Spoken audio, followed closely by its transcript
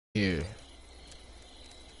Here.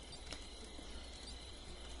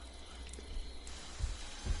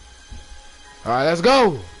 Alright, let's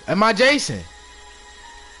go. Am I Jason?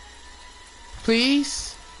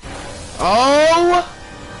 Please? Oh!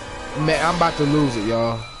 Man, I'm about to lose it,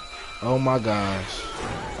 y'all. Oh my gosh.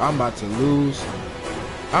 I'm about to lose.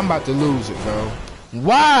 I'm about to lose it, bro.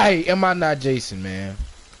 Why am I not Jason, man?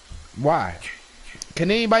 Why?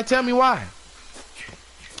 Can anybody tell me why?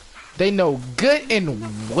 They know good and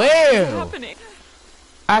well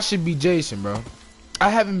I should be Jason, bro. I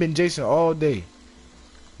haven't been Jason all day.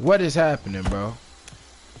 What is happening, bro?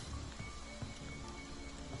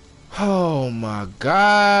 Oh my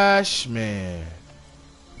gosh, man.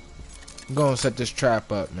 I'm gonna set this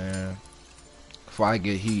trap up, man. Before I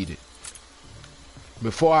get heated.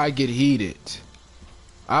 Before I get heated.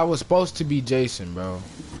 I was supposed to be Jason, bro.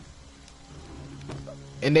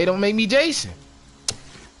 And they don't make me Jason.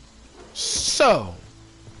 So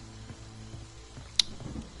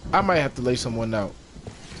I might have to lay someone out.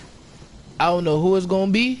 I don't know who it's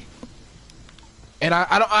gonna be. And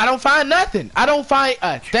I don't find nothing. I don't find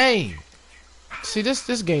a thing. See,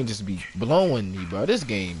 this game just be blowing me, bro. This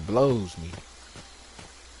game blows me.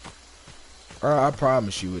 Bro, I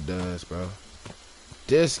promise you it does, bro.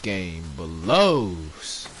 This game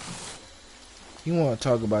blows. You want to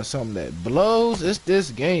talk about something that blows? It's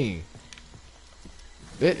this game.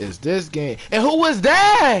 It is this game. And who was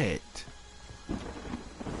that?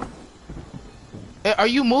 Are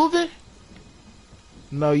you moving?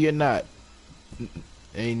 No, you're not.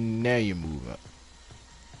 And now you're moving.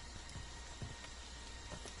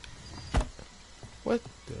 What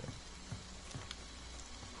the?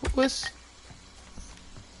 Who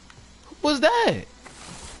was that?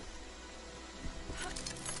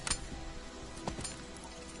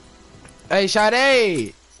 Hey,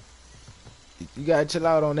 Sade! You gotta chill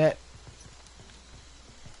out on that.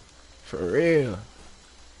 For real.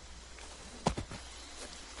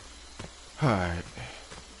 Alright.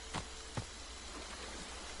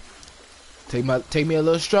 Take me a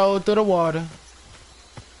little stroll through the water.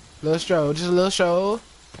 Little stroll, just a little stroll.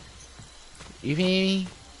 You feel me?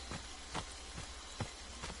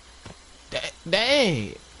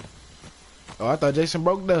 Dang. Oh, I thought Jason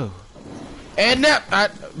broke though. And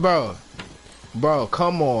that, bro,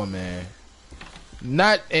 come on, man.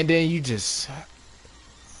 Not, and then you just,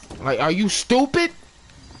 like, are you stupid?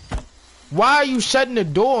 Why are you shutting the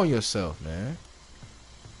door on yourself, man?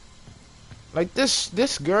 Like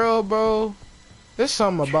this girl, bro. There's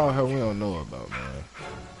something about her we don't know about, man.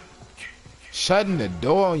 Shutting the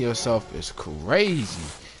door on yourself is crazy.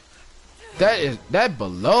 That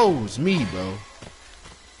blows me, bro.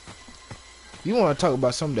 You want to talk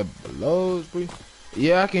about something that blows, bro?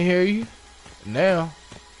 Yeah, I can hear you now.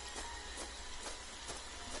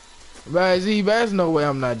 But Z, there's no way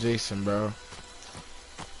I'm not Jason, bro.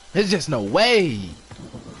 There's just no way.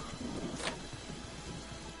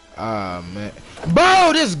 Ah, man.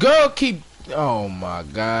 Bro, this girl keep... Oh, my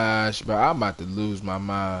gosh, bro. I'm about to lose my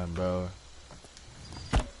mind, bro.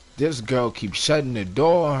 This girl keeps shutting the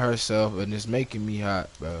door on herself, and it's making me hot,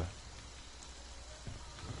 bro.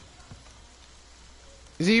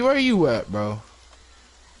 Z, where you at, bro?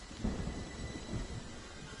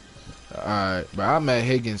 Alright, bro. I'm at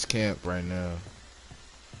Higgins camp right now.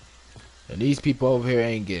 And these people over here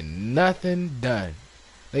ain't getting nothing done.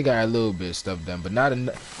 They got a little bit of stuff done, but not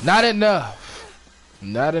enough. Not enough.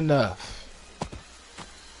 Not enough.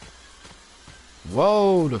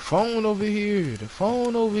 Whoa, the phone over here. The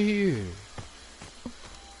phone over here.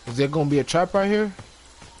 Is there gonna be a trap right here?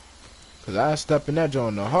 Cause I step in that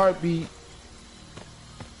joint in a heartbeat.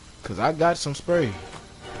 Cause I got some spray.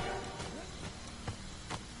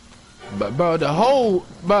 But bro, the whole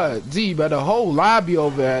the whole lobby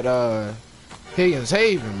over at Higgins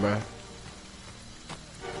Haven, bro.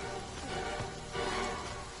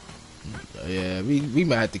 Yeah, we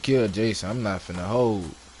might have to kill Jason. I'm not finna hold.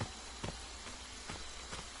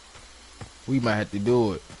 We might have to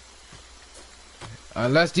do it.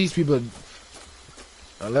 Unless these people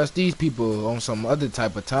on some other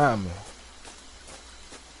type of timing.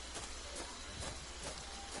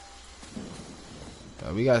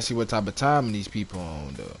 We gotta see what type of timing these people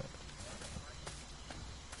on, though.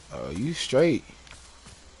 Oh, you straight.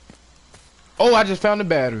 Oh, I just found the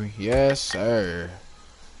battery. Yes, sir.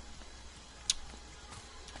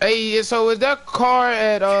 Hey, so is that car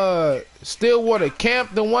at Stillwater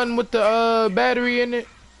Camp the one with the battery in it?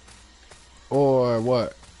 Or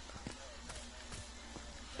what?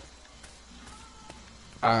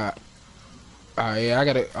 Yeah,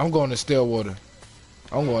 I'm going to Stillwater.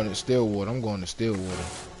 I'm going to Stillwater.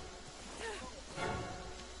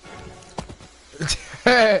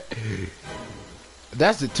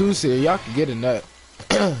 That's the 2 series. Y'all can get in that.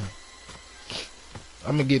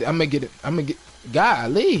 I'm gonna get it.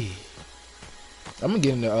 Golly. I'm gonna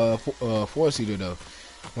get in the 4-seater though.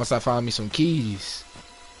 Once I find me some keys.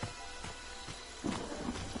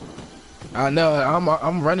 I know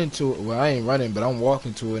I'm running to it. Well, I ain't running, but I'm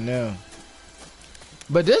walking to it now.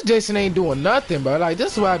 But this Jason ain't doing nothing, bro. Like,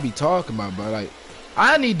 this is what I be talking about, bro. Like,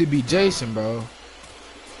 I need to be Jason, bro.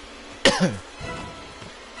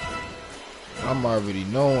 I'm already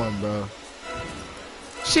knowing, bro.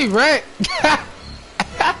 She wrecked.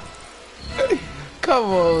 Come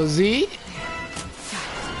on, Z.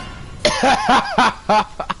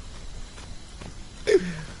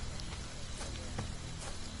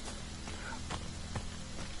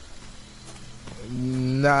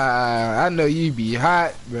 Nah, I know you be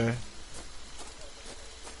hot, bro.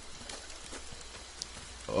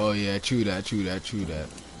 Oh yeah, true that.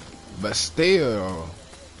 But still,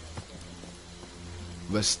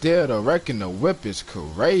 the wrecking the whip is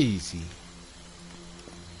crazy.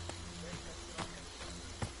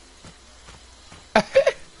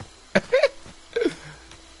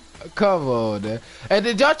 Come on, man. And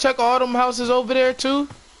did y'all check all them houses over there too?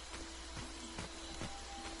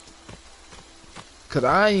 Cause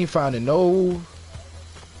I ain't finding no.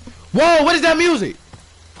 Whoa, what is that music?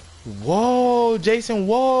 Whoa, Jason,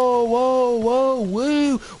 whoa,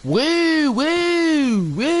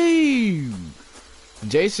 woo.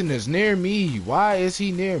 Jason is near me. Why is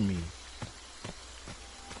he near me?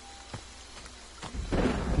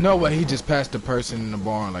 No way, he just passed the person in the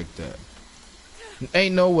barn like that.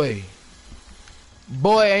 Ain't no way.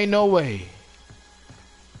 Boy, ain't no way.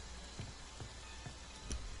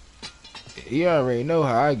 You already know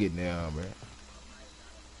how I get down, bro.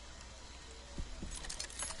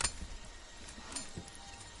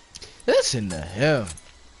 Listen to him.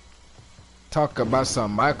 Talk about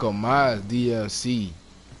some Michael Myers DLC.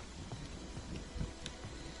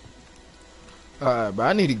 Alright, but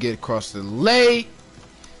I need to get across the lake.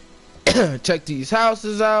 Check these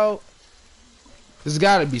houses out. There's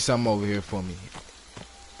gotta be something over here for me.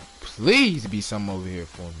 Please be something over here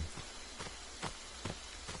for me.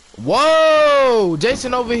 Whoa!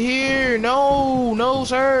 Jason over here. No,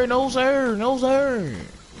 sir.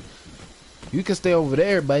 You can stay over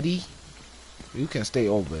there, buddy. You can stay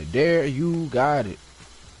over there. You got it.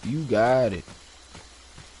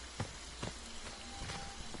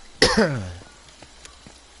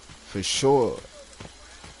 For sure.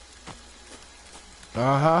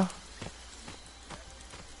 Uh-huh.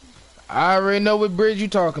 I already know what bridge you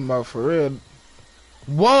talking about, for real.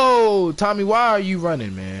 Whoa, Tommy, why are you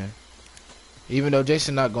running, man? Even though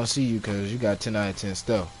Jason not gonna see you because you got 10 out of 10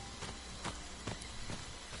 stuff.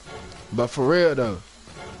 But for real though.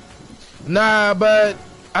 Nah, but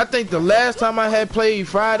I think the last time I had played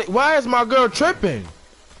Friday, why is my girl tripping?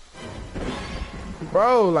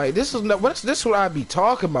 Bro, like this is what I be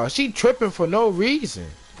talking about. She tripping for no reason.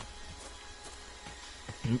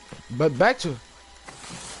 But back to,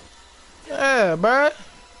 yeah, bro.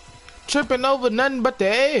 Tripping over nothing but the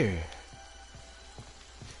air.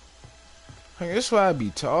 Like, that's what I be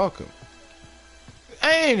talking.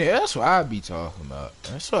 Ain't it? That's what I be talking about.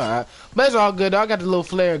 That's what I. But it's all good though. I got the little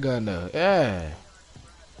flare gun though. Yeah.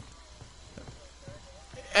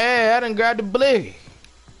 Hey, I done grabbed the blick.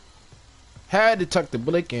 Had to tuck the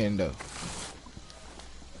blick in though.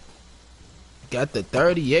 Got the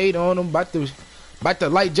 38 on him. About to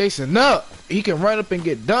light Jason up. He can run up and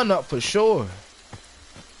get done up for sure.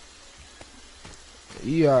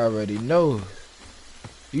 You already know.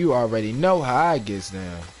 You already know how I gets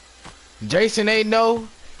down. Jason ain't know.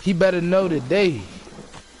 He better know today.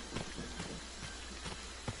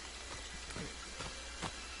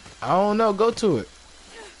 I don't know. Go to it.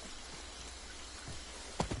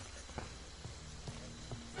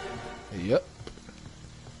 Yep.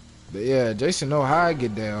 But yeah, Jason know how I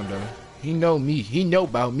get down though. He know me. He know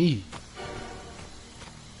about me.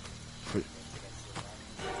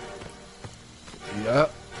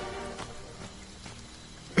 Yep.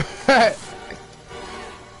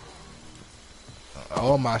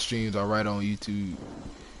 All my streams are right on YouTube.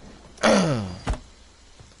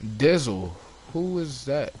 Dizzle. Who is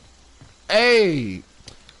that? Hey,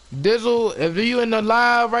 Dizzle, if you in the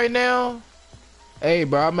live right now, hey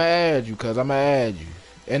bro, I'ma add you, cause I'ma add you.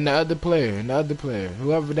 And the other player,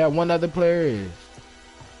 whoever that one other player is.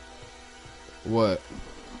 What?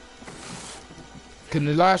 Can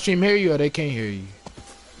the live stream hear you or they can't hear you?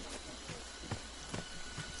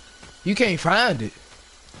 You can't find it.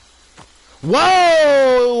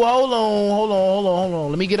 Whoa! Hold on.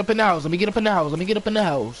 Let me get up in the house.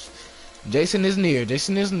 Jason is near.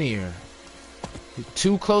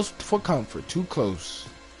 Too close for comfort. Too close.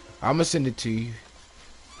 I'ma send it to you.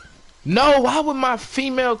 No, why would my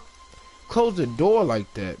female close the door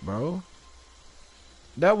like that, bro?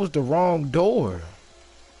 That was the wrong door.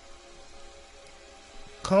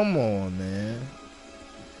 Come on, man.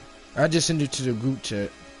 I just sent it to the group chat.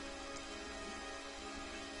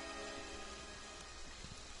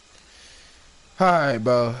 Alright,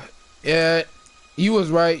 bro. Yeah, you was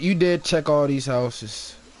right. You did check all these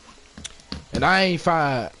houses. And I ain't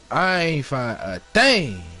find a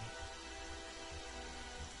thing.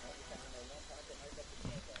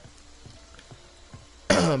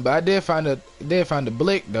 But I did find a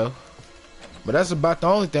blick though. But that's about the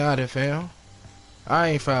only thing I done found. I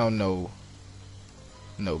ain't found no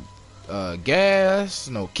gas,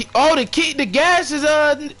 no key. Oh, the gas is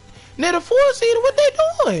near the four-seater. What they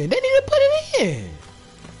doing? They need to put it in.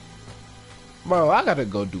 Bro, I gotta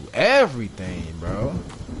go do everything, bro.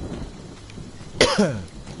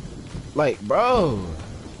 Like, bro.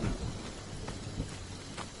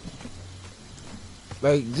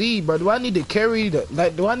 Like, Z, bro, do I need to carry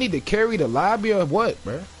the lobby or what,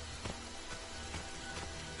 bro?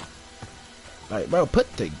 Like, bro,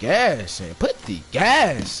 put the gas in. Put the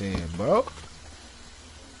gas in, bro.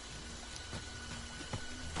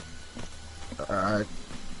 Alright.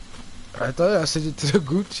 I thought I sent it to the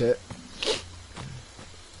group chat.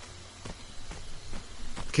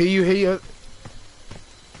 Can you hear your...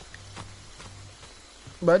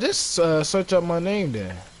 But just search up my name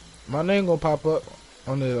there. My name gonna pop up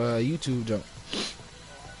on the YouTube jump.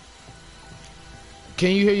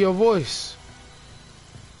 Can you hear your voice?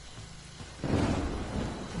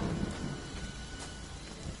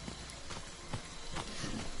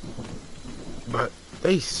 But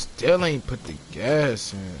they still ain't put the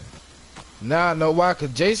gas in. Now I know why,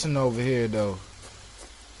 cause Jason over here though.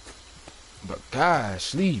 But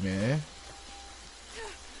gosh, Lee, man.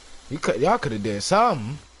 Y'all could have did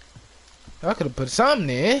something. Y'all could have put something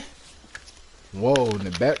in. Whoa, and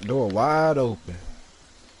the back door wide open.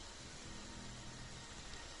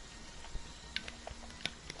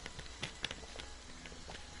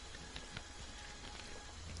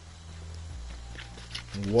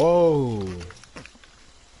 Whoa.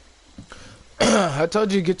 I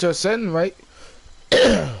told you to get your setting right.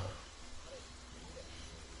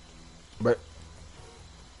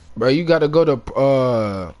 Bro, you gotta go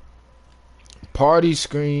to party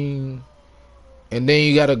screen, and then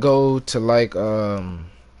you gotta go to like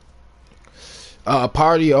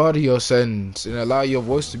party audio settings and allow your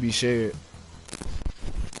voice to be shared.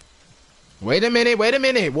 Wait a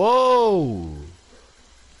minute. Whoa.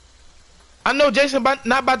 I know Jason not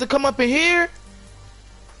about to come up in here.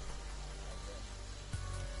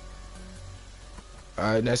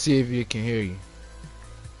 Alright, now see if you can hear you.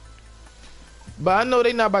 But I know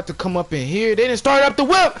they not about to come up in here. They didn't start up the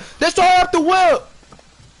whip. They started up the whip.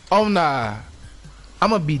 Oh nah.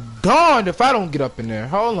 I'ma be darned if I don't get up in there.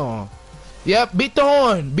 Hold on. Yep, beat the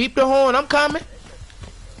horn. Beep the horn. I'm coming.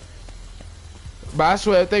 But I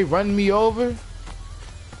swear if they run me over.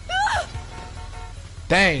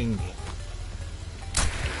 Dang.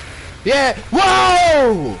 Yeah.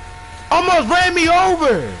 Whoa! Almost ran me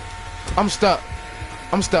over. I'm stuck.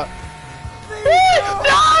 No,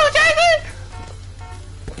 Jason!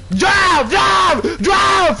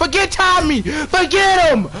 Drive! Forget Tommy! Forget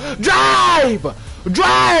him! Drive!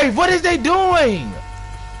 What is they doing?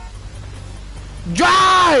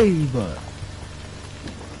 Drive!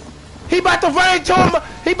 He about to run into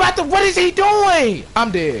him! What is he doing?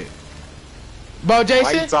 I'm dead. Bro, Jason?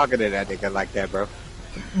 Why you talking to that nigga like that, bro?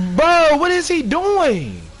 Bro, what is he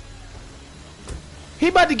doing? He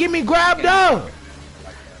about to get me grabbed up.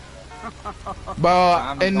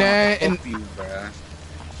 Bro, and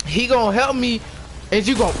he gonna help me, and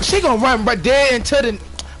she gonna run right there into the.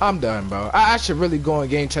 I'm done, bro. I should really go in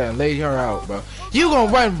game chat and lay her out, bro. You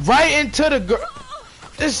gonna run right into the girl.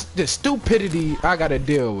 This stupidity I gotta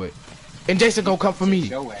deal with. And Jason gonna come for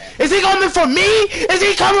me. Is he coming for me? Is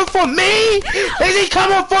he coming for me? Is he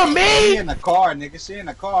coming for me? She in the car, nigga. She in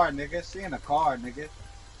the car, nigga.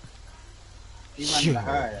 He running to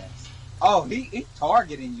her ass. Oh, he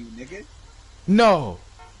targeting you, nigga. No.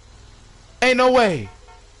 Ain't no way.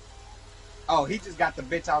 Oh, he just got the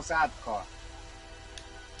bitch outside the car.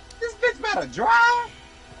 This bitch better drive.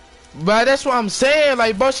 But that's what I'm saying.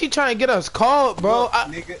 Like, bro, she trying to get us caught, bro. Look,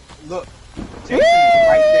 nigga, look. Jason is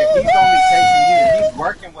right there. He's only chasing you.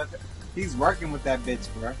 He's working with that bitch,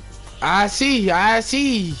 bro. I see. I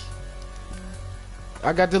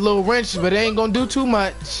got the little wrench, but it ain't gonna do too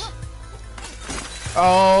much.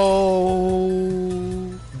 Oh,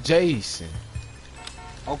 Jason.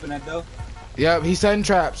 Open that door. Yep, he's setting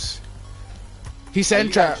traps. He Hey, setting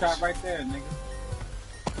you got a traps. trap right there, nigga.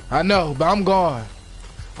 I know, but I'm gone.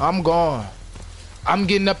 I'm gone. I'm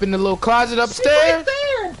getting up in the little closet upstairs.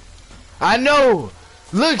 There. I know.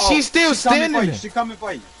 Look, Oh, she's still she coming standing for you. there. She coming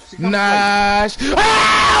for you. She coming Nah.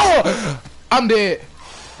 Ow! I'm dead.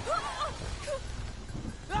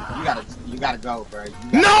 for you. You gotta go, bro.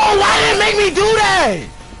 No, why did it make me do that?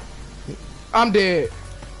 I'm dead.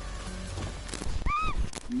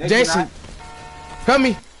 Nigga, Jason, not- help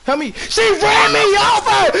me. Help me. She ran me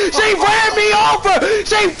over. She ran me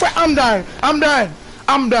over. I'm done. I'm done.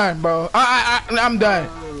 I'm done, bro. I'm done.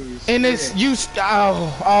 Oh, And it's shit. you.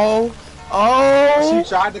 Oh. She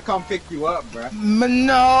tried to come pick you up, bro.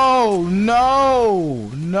 No. No.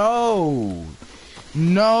 No.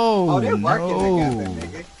 No. Oh, they're working no. together,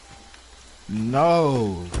 nigga.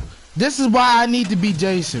 No. This is why I need to be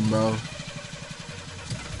Jason, bro.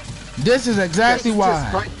 This is exactly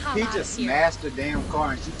why. He just smashed the damn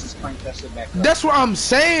car and she just cranked that shit back up. That's what I'm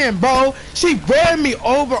saying, bro. She ran me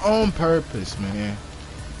over on purpose, man.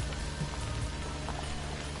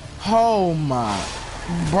 Oh my,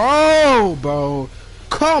 bro.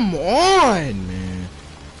 Come on, man.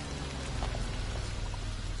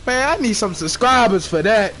 Man, I need some subscribers for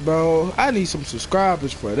that, bro. I need some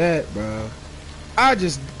subscribers for that, bro. I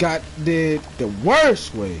just did the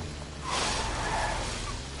worst way.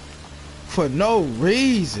 For no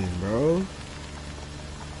reason, bro.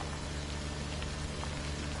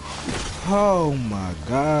 Oh my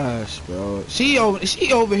gosh, bro. She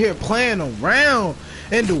over here playing around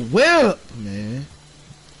in the whip, man.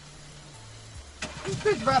 This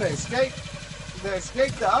bitch about to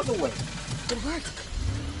escape the other way. It worked.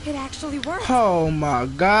 It actually worked. Oh my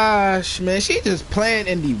gosh, man. She just playing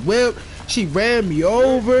in the whip. She ran me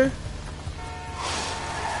over.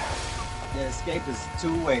 The escape is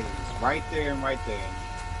two ways. Right there and right there.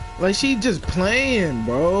 Like she just playing,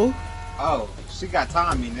 bro. Oh, she got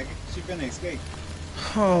Tommy, nigga. She finna escape.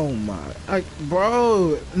 Oh my,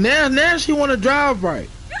 bro. Now she wanna drive right.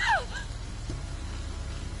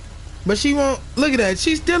 But she won't. Look at that.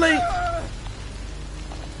 She still ain't.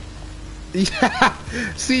 Yeah.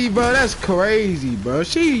 See, bro, that's crazy, bro.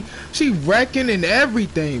 She wrecking and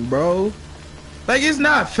everything, bro. Like it's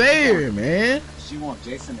not fair, man. She want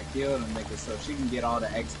Jason to kill them niggas so she can get all the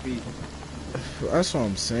XP. That's what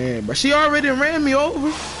I'm saying. But she already ran me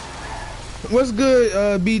over. What's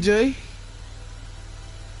good, BJ?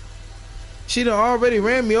 She done already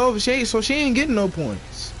ran me over. So she ain't getting no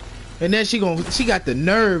points. And then she got the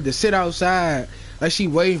nerve to sit outside like she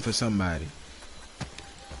waiting for somebody.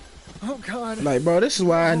 Oh God. Like, bro, this is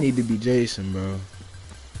why I need to be Jason, bro.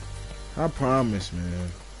 I promise, man.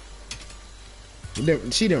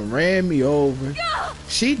 She done ran me over.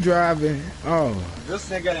 She driving. Oh, This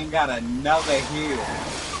nigga done got another heal.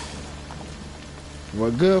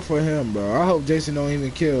 well, good for him, bro. I hope Jason don't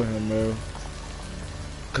even kill him, bro.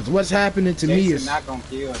 Cause what's happening to me Jason is, not gonna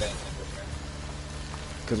kill that nigga, bro.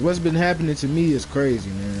 cause what's been happening to me is crazy,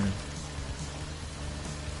 man.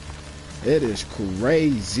 It is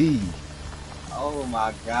crazy. Oh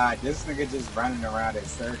my god, this nigga just running around in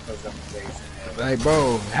circles of Jason. Like,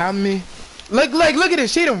 bro, how many? Look at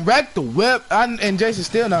this. She done wrecked the whip, and Jason's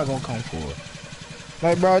still not gonna come for it.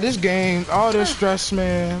 Like, bro, this game, all this stress,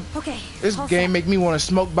 man. Okay. This all game set. make me want to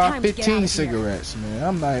smoke about Time to get out 15 of here. cigarettes, man.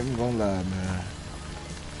 I'm not even gonna lie, man.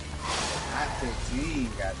 Not 15,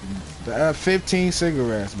 goddamn. 15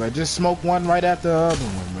 cigarettes, but just smoke one right after the other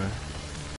one, man.